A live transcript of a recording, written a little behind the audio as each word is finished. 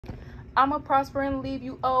I'ma prosper and leave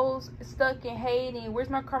you O's stuck in hating. Where's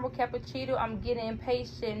my caramel cappuccino? I'm getting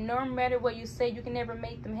impatient. No matter what you say, you can never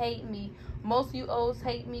make them hate me. Most of you O's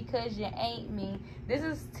hate me because you ain't me. This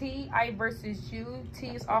is T, I versus you. T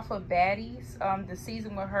is off of Baddies. The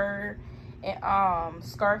season with her and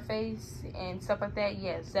Scarface and stuff like that.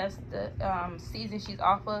 Yes, that's the season she's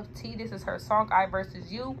off of. T, this is her song, I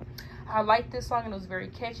versus you. I like this song and it was very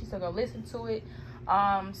catchy, so go listen to it.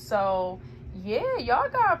 So yeah, y'all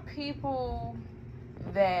got people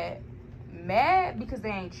that mad because they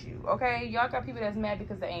ain't you, okay? Y'all got people that's mad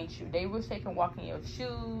because they ain't you. They wish they can walk in your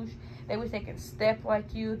shoes. They wish they can step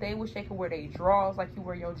like you. They wish they could wear their drawers like you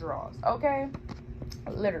wear your drawers, okay?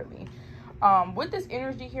 Literally. With this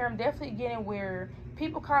energy here, I'm definitely getting where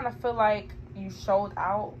people kind of feel like you showed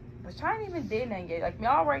out, but y'all ain't even did nothing yet. Like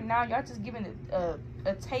y'all right now, y'all just giving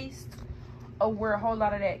a taste of where a whole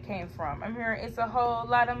lot of that came from. I'm hearing it's a whole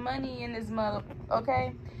lot of money in this mother,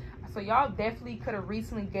 okay? So y'all definitely could have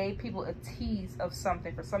recently gave people a tease of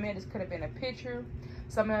something. For some of y'all, this could have been a picture.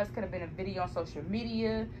 Some of y'all, this could have been a video on social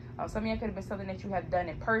media. Some of y'all could have been something that you have done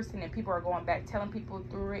in person and people are going back telling people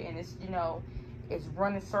through it, and it's, you know, it's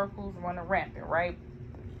running circles, running rampant, right?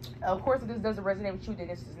 Of course, if this doesn't resonate with you, then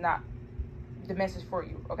this is not the message for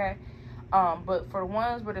you, okay? But for the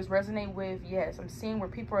ones where this resonate with, yes, I'm seeing where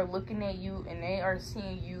people are looking at you and they are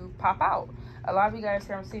seeing you pop out. A lot of you guys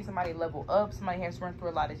here, I'm seeing somebody level up. Somebody has run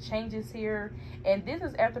through a lot of changes here. And this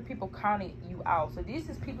is after people counted you out. So these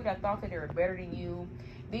is people that thought that they were better than you.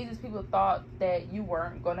 These is people thought that you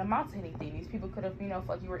weren't going to amount to anything. These people could have, you know,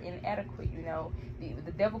 felt like you were inadequate, you know.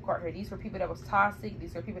 The devil card here. These were people that was toxic.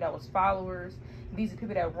 These are people that was followers. These are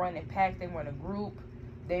people that run in packs. They run a group.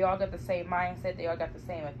 They all got the same mindset. They all got the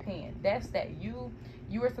same opinion. That's that. You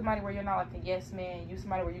are somebody where you're not like a yes man. You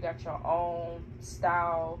somebody where you got your own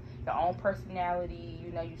style, your own personality.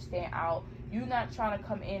 You know, you stand out. You're not trying to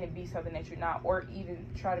come in and be something that you're not, or even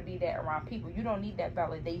try to be that around people. You don't need that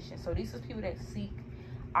validation. So these are people that seek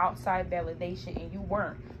outside validation, and you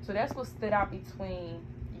weren't. So that's what stood out between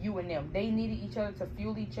you and them. They needed each other to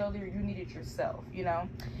fuel each other. You needed yourself, you know.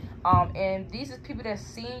 And these is people that's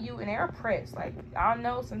seeing you and they're oppressed. Like, I don't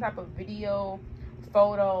know, some type of video,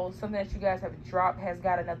 photo, something that you guys have dropped has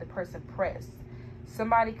got another person pressed.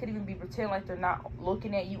 Somebody could even be pretending like they're not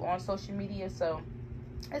looking at you on social media. So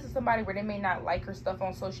this is somebody where they may not like her stuff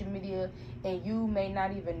on social media and you may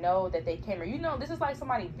not even know that they came. Or, you know, this is like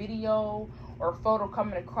somebody video or photo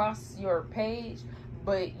coming across your page,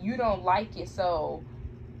 but you don't like it. So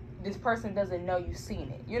this person doesn't know you've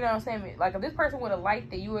seen it. You know what I'm saying? Like, if this person would have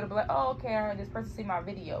liked it, you would have been like, oh, okay, all right, this person see my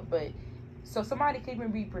video. But so somebody could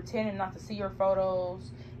even be pretending not to see your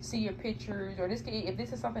photos, see your pictures, or this could, if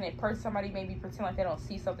this is something in person, somebody may be pretending like they don't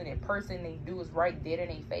see something in person. They do is right dead in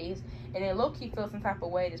their face, and then low key feel some type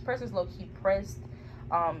of way. This person's low key pressed.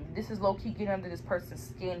 This is low key getting under this person's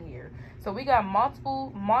skin here. So we got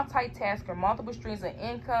multitasker, multiple streams of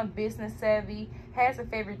income, business savvy, has a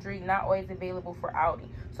favorite drink, not always available for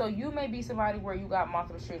outing. So you may be somebody where you got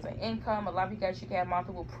multiple streams of income. A lot of you guys, you can have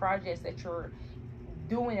multiple projects that you're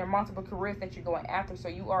doing or multiple careers that you're going after. So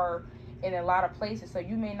you are in a lot of places. So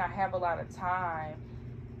you may not have a lot of time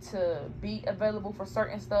to be available for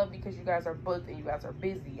certain stuff because you guys are booked and you guys are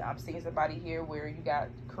busy. I'm seeing somebody here where you got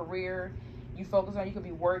career you focus on, you could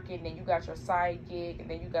be working, then you got your side gig, and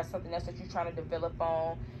then you got something else that you're trying to develop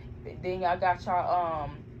on. Then y'all got y'all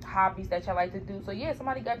hobbies that y'all like to do. So yeah,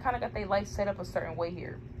 somebody kind of got their life set up a certain way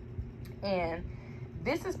here. And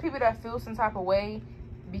this is people that feel some type of way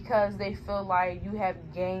because they feel like you have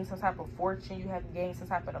gained some type of fortune, you have gained some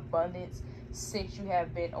type of abundance since you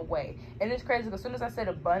have been away. And it's crazy because as soon as I said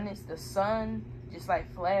abundance, the sun just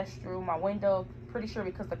like flashed through my window. Pretty sure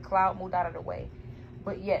because the cloud moved out of the way.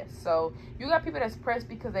 But yes, so you got people that's pressed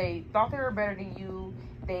because they thought they were better than you.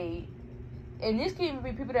 And this can even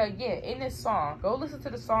be people that, yeah, in this song, go listen to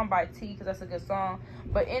the song by T because that's a good song.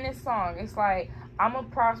 But in this song, it's like, I'ma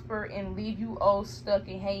prosper and leave you all stuck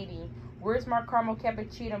in hating. Where's my caramel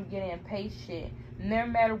cappuccino? I'm getting impatient. No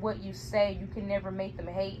matter what you say, you can never make them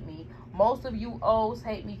hate me. Most of you O's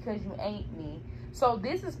hate me because you ain't me. So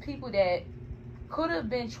this is people that could have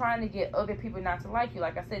been trying to get other people not to like you.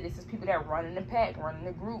 Like I said, this is people that run in the pack, run in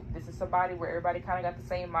the group. This is somebody where everybody kind of got the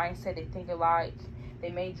same mindset. They think alike. They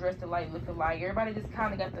may dress alike, look alike. Everybody just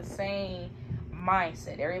kind of got the same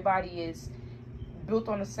mindset. Everybody is built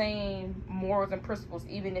on the same morals and principles,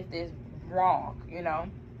 even if it's wrong, you know.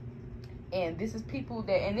 And this is people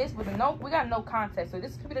that, and this with no, we got no context. So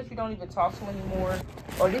this is people that you don't even talk to anymore,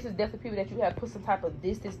 or this is definitely people that you have put some type of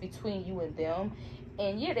distance between you and them.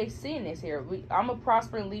 And yeah, they've seen this here. I'm gonna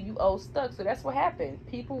prosper and leave you all stuck. So that's what happened.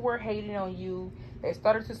 People were hating on you, They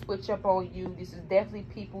started to switch up on you. This is definitely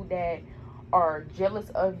people that are jealous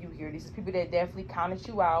of you here. This is people that definitely counted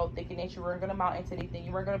you out, thinking that you weren't going to amount into anything,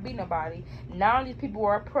 you weren't going to be nobody. Now these people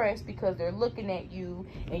are oppressed because they're looking at you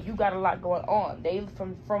and you got a lot going on. They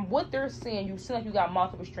from what they're seeing, you seem like you got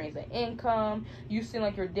multiple streams of income. You seem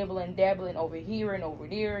like you're dibbling dabbling over here and over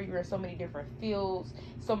there. You're in so many different fields,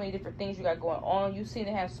 so many different things you got going on. You seem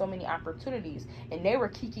to have so many opportunities, and they were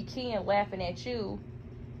kiki-keying, laughing at you.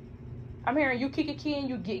 I'm hearing you kiki-keying,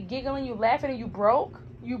 you giggling, you laughing, and you broke.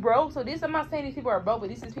 You broke. So this, I'm not saying these people are broke, but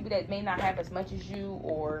this is people that may not have as much as you,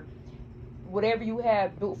 or whatever you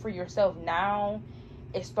have built for yourself now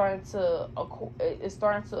is starting to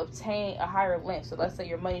obtain a higher length. So let's say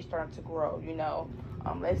your money's starting to grow, you know.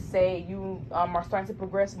 Let's say you are starting to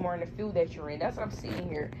progress more in the field that you're in. That's what I'm seeing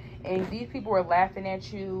here. And these people are laughing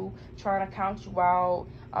at you, trying to count you out.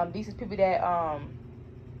 These are people that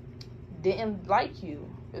didn't like you,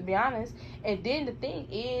 to be honest. And then the thing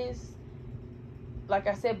is, like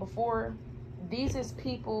I said before, these is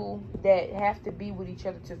people that have to be with each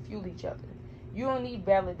other to fuel each other. You don't need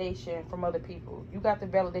validation from other people. You got the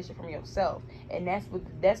validation from yourself. And that's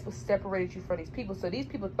what separated you from these people. So these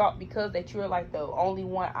people thought because that you were like the only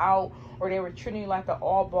one out, or they were treating you like the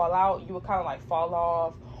all ball out, you would kind of like fall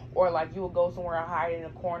off, or like you would go somewhere and hide in a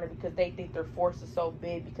corner because they think their force is so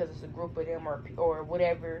big because it's a group of them or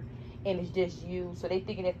whatever, and it's just you. So they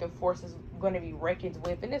thinking that their force is going to be reckoned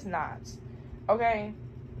with, and it's not. Okay,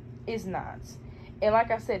 it's not. And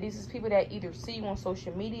like I said, these is people that either see you on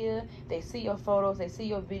social media, they see your photos, they see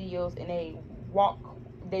your videos, and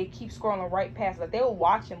they keep scrolling right past. Like, they will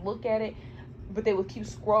watch and look at it, but they will keep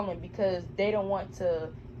scrolling because they don't want to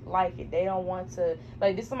like it. They don't want to,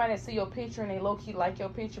 like, this somebody that see your picture and they low-key like your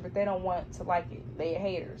picture, but they don't want to like it. They a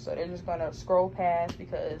hater, so they're just gonna scroll past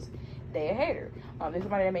because they a hater. There's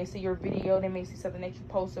somebody that may see your video, they may see something that you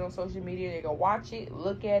posted on social media, they go watch it,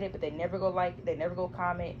 look at it, but they never go like it, they never go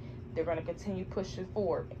comment. They're going to continue pushing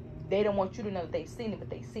forward. They don't want you to know that they've seen it, but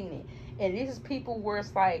they've seen it. And this is people where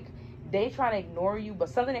it's like, they trying to ignore you, but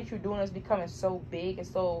something that you're doing is becoming so big and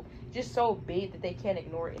so big that they can't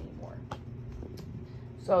ignore it anymore.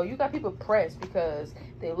 So you got people pressed because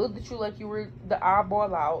they looked at you like you were the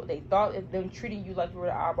eyeball out. They thought if them treating you like you were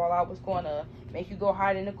the eyeball out was going to make you go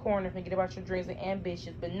hide in the corner and forget about your dreams and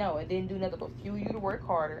ambitions. But no, it didn't do nothing but fuel you to work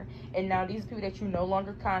harder. And now these people that you no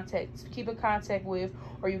longer keep in contact with,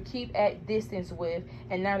 or you keep at distance with,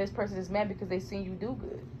 and now this person is mad because they seen you do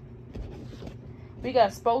good. We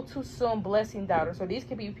got spoke too soon, blessing daughter. So these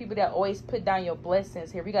could be people that always put down your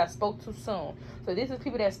blessings here. We got spoke too soon. So this is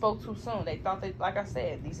people that spoke too soon. They thought that, like I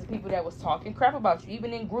said, these are people that was talking crap about you,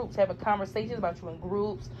 even in groups, having conversations about you in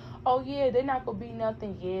groups. Oh yeah, they're not gonna be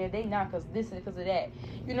nothing. Yeah, they not because this and because of that.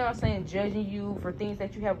 You know what I'm saying? Judging you for things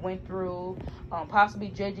that you have went through, possibly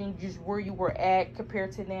judging just where you were at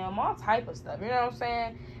compared to them, all type of stuff. You know what I'm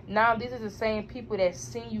saying? Now these are the same people that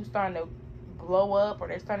seen you starting to blow up, or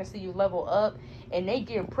they're starting to see you level up, and they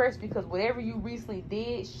get impressed because whatever you recently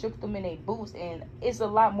did shook them in their boots. And it's a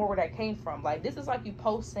lot more where that came from. Like, this is like you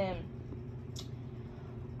posting,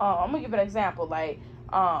 I'm gonna give an example. Like,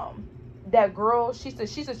 that girl, she's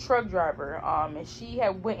a truck driver, and she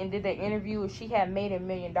had went and did that interview, and she had made $1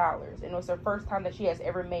 million, and it was her first time that she has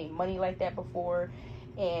ever made money like that before.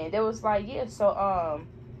 And it was like, yeah,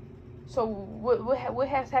 so what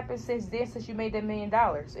has happened since then, since you made that $1 million?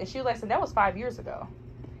 And she was like, so that was 5 years ago.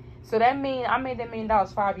 So that means I made that $1 million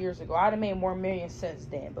 5 years ago. I'd have made more millions since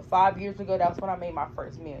then. But 5 years ago, that was when I made my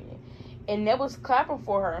first $1 million. And that was clapping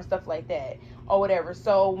for her and stuff like that, or whatever.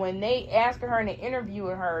 So when they asking her and they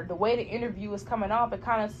interviewing her, the way the interview is coming off, it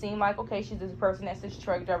kind of seemed like, okay, she's this person that's this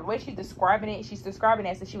truck driver. The way she's describing it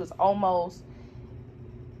as if she was almost,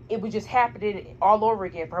 it was just happening all over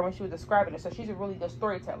again for her when she was describing it. So she's a really good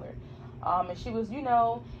storyteller. And she was, you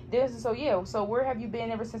know, this. So yeah. So where have you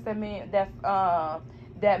been ever since that $1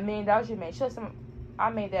 million you made? She said, I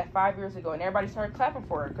made that 5 years ago, and everybody started clapping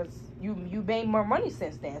for her because you made more money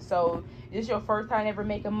since then. So this is your first time ever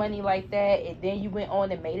making money like that, and then you went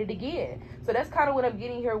on and made it again. So that's kind of what I'm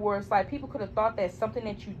getting here, where it's like people could have thought that something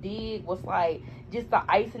that you did was like just the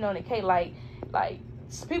icing on the cake. Like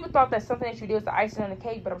people thought that something that you did was the icing on the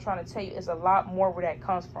cake, but I'm trying to tell you, it's a lot more where that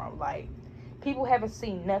comes from. Like, people haven't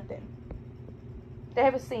seen nothing. They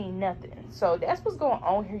haven't seen nothing. So that's what's going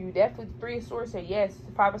on here. You definitely, 3 of Swords say yes,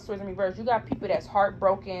 5 of Swords in reverse. You got people that's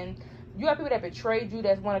heartbroken. You got people that betrayed you,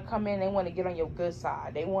 that want to come in, they want to get on your good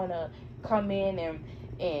side. They want to come in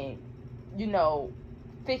and you know,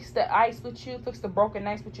 fix the ice with you, fix the broken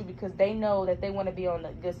ice with you, because they know that they want to be on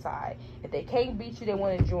the good side. If they can't beat you, they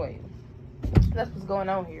want to join you. That's what's going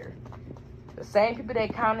on here. The same people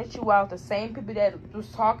that counted you out, the same people that was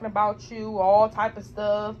talking about you, all type of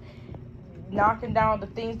stuff, knocking down the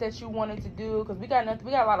things that you wanted to do. Because we got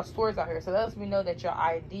a lot of stories out here. So let us know that your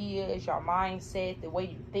ideas, your mindset, the way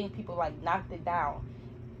you think, people like knocked it down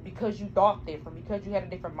because you thought different, because you had a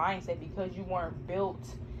different mindset, because you weren't built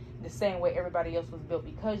the same way everybody else was built,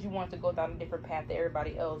 because you wanted to go down a different path that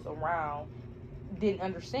everybody else around didn't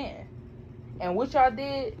understand. And what y'all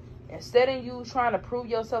did, instead of you trying to prove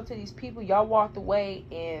yourself to these people, y'all walked away.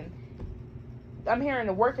 And I'm hearing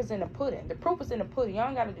the work is in the pudding. The proof is in the pudding. Y'all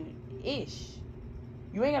ain't got to do ish.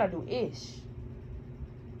 You ain't got to do ish.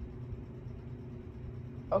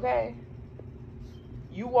 Okay?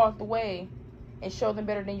 You walked away and showed them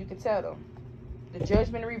better than you could tell them. The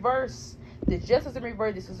judgment in reverse. The justice in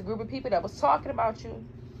reverse. This is a group of people that was talking about you.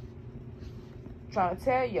 Trying to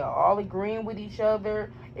tell y'all. All agreeing with each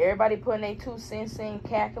other. Everybody putting their 2 cents in,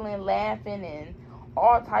 cackling, laughing, and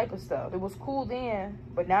all type of stuff. It was cool then,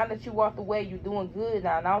 but now that you walked away, you're doing good.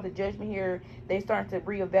 Now the judgment here, they starting to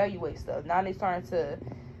reevaluate stuff. Now they starting to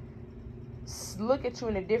look at you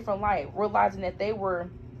in a different light, realizing that they were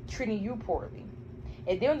treating you poorly.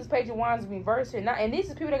 And then this page of wands in reverse here. Now, and these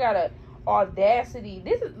are people that got a audacity.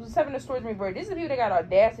 This is 7 of swords in reverse. These are people that got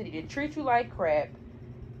audacity to treat you like crap,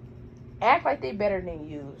 act like they better than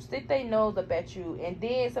you, stick their nose up at you, and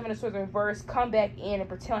then some of the swords in reverse come back in and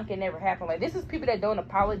pretend like it never happened. Like, this is people that don't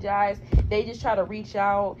apologize. They just try to reach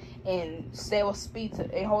out and say or speak to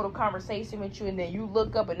and hold a conversation with you, and then you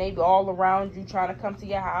look up and they be all around you trying to come to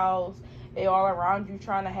your house. They all around you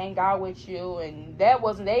trying to hang out with you, and they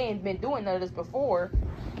ain't been doing none of this before.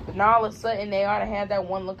 But now all of a sudden they ought to have that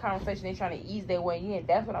one little conversation. They trying to ease their way in.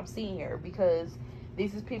 That's what I'm seeing here, because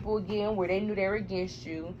these is people, again, where they knew they were against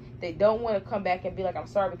you. They don't want to come back and be like, I'm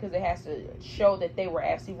sorry, because it has to show that they were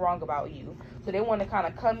actually wrong about you. So they want to kind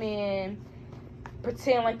of come in,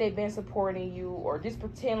 pretend like they've been supporting you, or just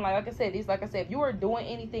pretend like I said, if you were doing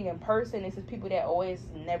anything in person, this is people that always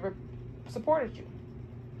never supported you,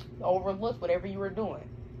 overlooked whatever you were doing.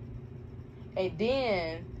 And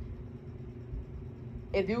then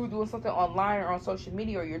if you were doing something online or on social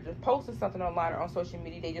media, or you're just posting something online or on social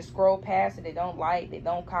media, they just scroll past it. They don't like, they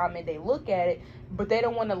don't comment, they look at it, but they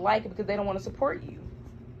don't want to like it because they don't want to support you.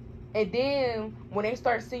 And then when they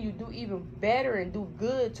start seeing you do even better and do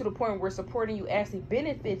good to the point where supporting you actually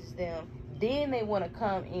benefits them, then they want to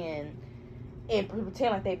come in and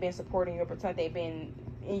pretend like they've been supporting you, or pretend they've been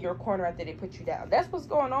in your corner after they put you down. That's what's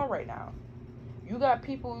going on right now. You got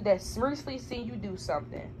people that seriously see you do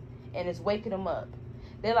something and it's waking them up.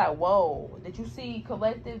 They're like, whoa, did you see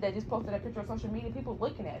Collective that just posted that picture on social media? People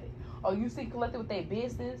looking at it. Oh, you see Collective with their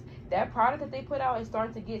business? That product that they put out is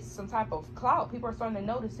starting to get some type of clout. People are starting to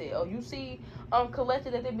notice it. Oh, you see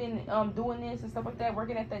Collective that they've been doing this and stuff like that,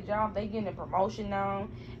 working at that job. They getting a promotion now,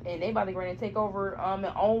 and they about to go and take over and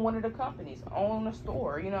own one of the companies, own a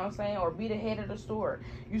store, you know what I'm saying? Or be the head of the store.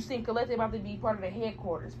 You see Collective about to be part of the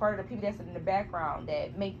headquarters, part of the people that's in the background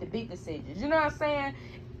that make the big decisions. You know what I'm saying?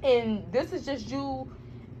 And this is just you.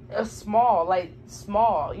 Small,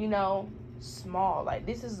 you know, small. Like,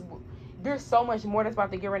 this is, there's so much more that's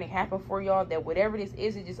about to get ready to happen for y'all, that whatever this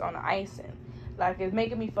is just on the icing. Like, it's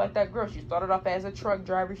making me feel like that girl. She started off as a truck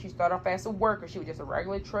driver. She started off as a worker. She was just a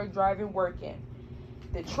regular truck driver working.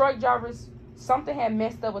 The truck drivers, something had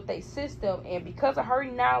messed up with their system, and because of her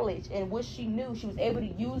knowledge and what she knew, she was able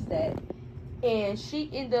to use that. And she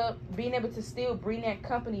ended up being able to still bring that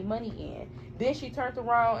company money in. Then she turned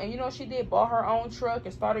around and, you know what she did? Bought her own truck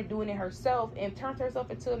and started doing it herself and turned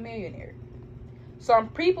herself into a millionaire. So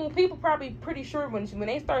people probably pretty sure when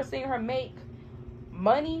they start seeing her make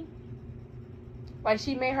money, like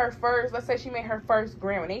she made her first, let's say she made her first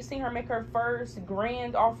grand. When they seen her make her first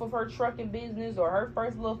grand off of her trucking business, or her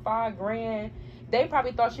first little $5,000, they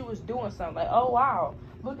probably thought she was doing something. Like, oh, wow,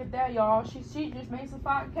 look at that, y'all. She just made some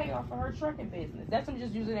 $5K off of her trucking business. That's what I'm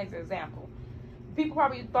just using as an example. People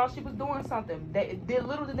probably thought she was doing something.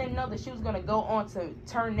 Little did they know that she was going to go on to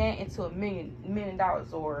turn that into $1 million,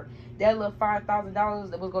 or that little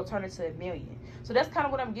 $5,000 that was going to turn into $1 million. So that's kind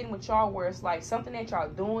of what I'm getting with y'all, where it's like something that y'all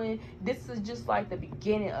doing. This is just like the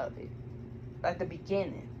beginning of it. Like the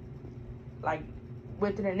beginning. Like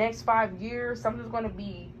within the next 5 years, something's going to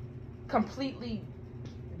be completely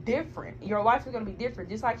different. Your life is going to be different.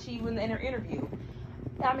 Just like she was in her interview.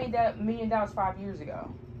 I mean, that $1 million 5 years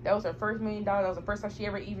ago. That was her first $1 million. That was the first time she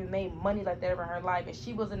ever even made money like that ever in her life. And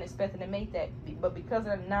she wasn't expecting to make that. But because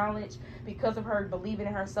of her knowledge, because of her believing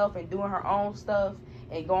in herself and doing her own stuff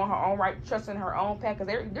and going her own right, trusting her own path.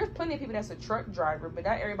 Because there's plenty of people that's a truck driver, but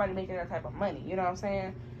not everybody making that type of money. You know what I'm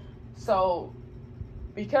saying? So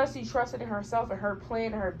because she trusted in herself and her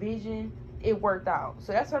plan and her vision, it worked out.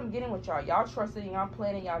 So that's what I'm getting with y'all. Y'all trusted in y'all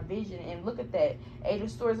plan and y'all vision. And look at that. 8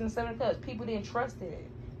 of Swords and the 7 of Cups. People didn't trust it.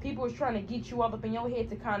 People was trying to get you all up in your head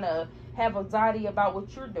to kind of have anxiety about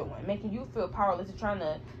what you're doing, making you feel powerless and trying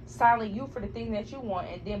to silence you for the things that you want.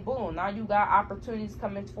 And then boom, now you got opportunities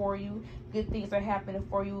coming for you. Good things are happening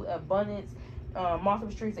for you. Abundance,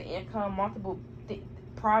 multiple streams of income, multiple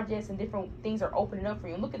projects and different things are opening up for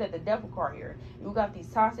you. And look at the Devil card here. You got these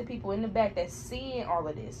toxic people in the back that's seeing all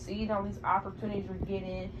of this, seeing all these opportunities you're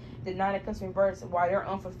getting. The 9 of Cups reversed while they're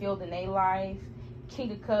unfulfilled in their life.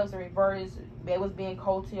 King of Cups reversed. They was being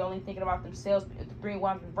cold to you, only thinking about themselves. The 3 of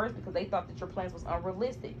Wands reversed because they thought that your plans was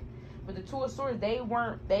unrealistic. But the 2 of Swords, they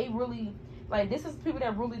really, like, this is people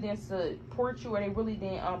that really didn't support you, or they really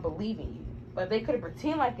didn't believe in you. But they could have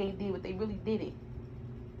pretended like they did, but they really didn't.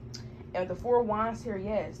 And the 4 of Wands here,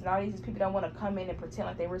 yes. Now these people that want to come in and pretend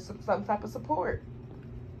like they were some type of support.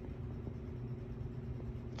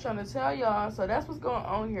 Trying to tell y'all, so that's what's going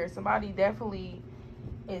on here. Somebody definitely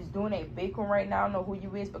is doing a big one right now. I don't know who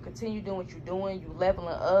you is, but continue doing what you're doing. You leveling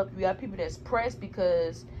up. You got people that's pressed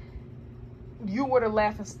because you were the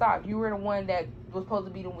laughing stock. You were the one that was supposed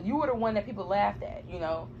to be you were the one that people laughed at, you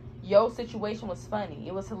know. Your situation was funny.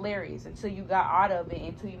 It was hilarious until you got out of it,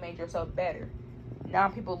 until you made yourself better. Now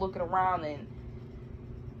people looking around, and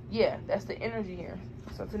yeah, that's the energy here.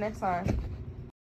 So until next time.